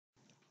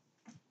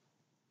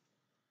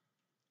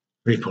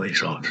3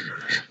 police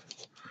officers,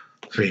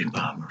 3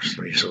 bombers,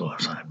 3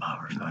 suicide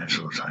bombers, 9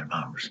 suicide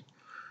bombers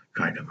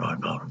tried to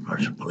drive out of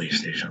Russian police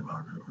station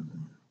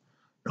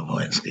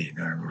Novoensky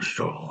there was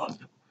Stroll up.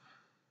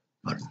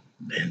 But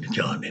they didn't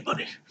kill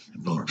anybody.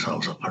 They blew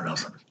themselves up for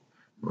nothing.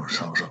 They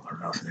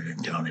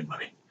didn't kill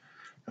anybody.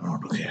 There were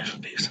no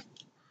casualties.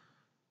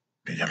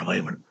 They got away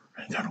with it.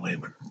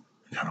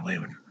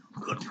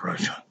 Good for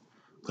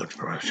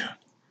Russia.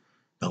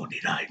 Nobody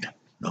died.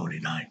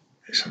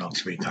 They set off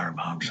 3 car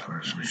bombs. There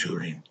was some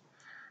shooting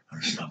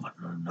and stuff, but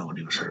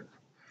nobody was hurt.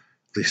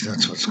 At least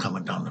that's what's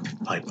coming down the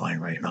pipeline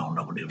right now.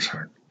 Nobody was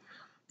hurt.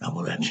 Now,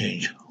 will that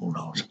change? Who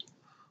knows?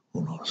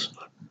 But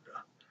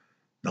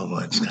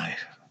Novoensky,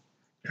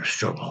 there's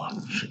trouble up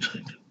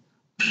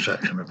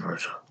section of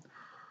Russia.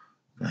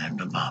 And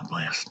the bomb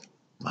blast.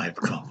 Live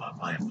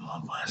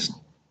bomb blast.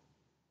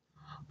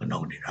 But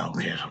no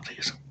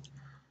casualties.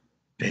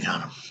 They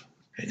got him.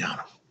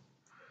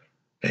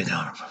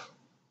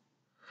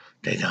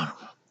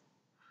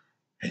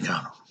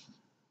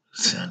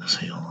 Sadness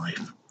of human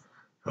life.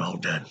 They're all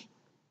dead.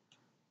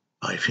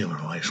 5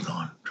 human lives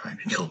gone trying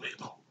to kill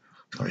people.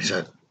 That's what he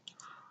said.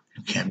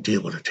 You can't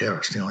deal with a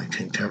terrorist. The only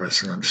thing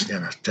terrorists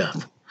understand is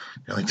death.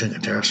 The only thing a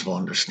terrorist will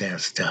understand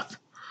is death.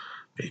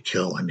 They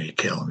kill and they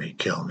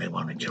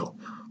want to kill.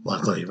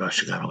 Luckily,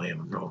 Russia got away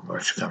with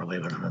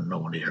it and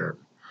nobody hurt.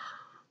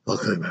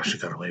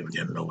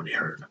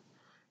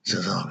 It's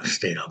Islamic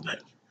State, I'll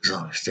bet.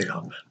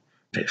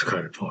 Takes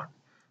credit for it.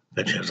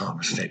 Bet you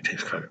Islamic State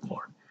takes credit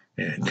for it.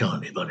 They didn't kill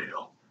anybody,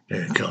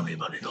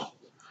 though.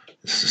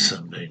 This is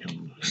something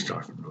to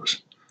start from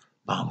those.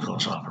 Bomb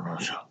goes off in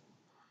Russia.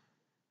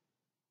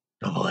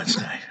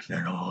 Novoensky,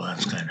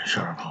 the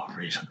sheriff of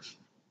reason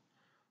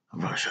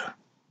of Russia.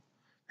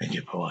 Thank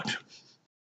you for watching.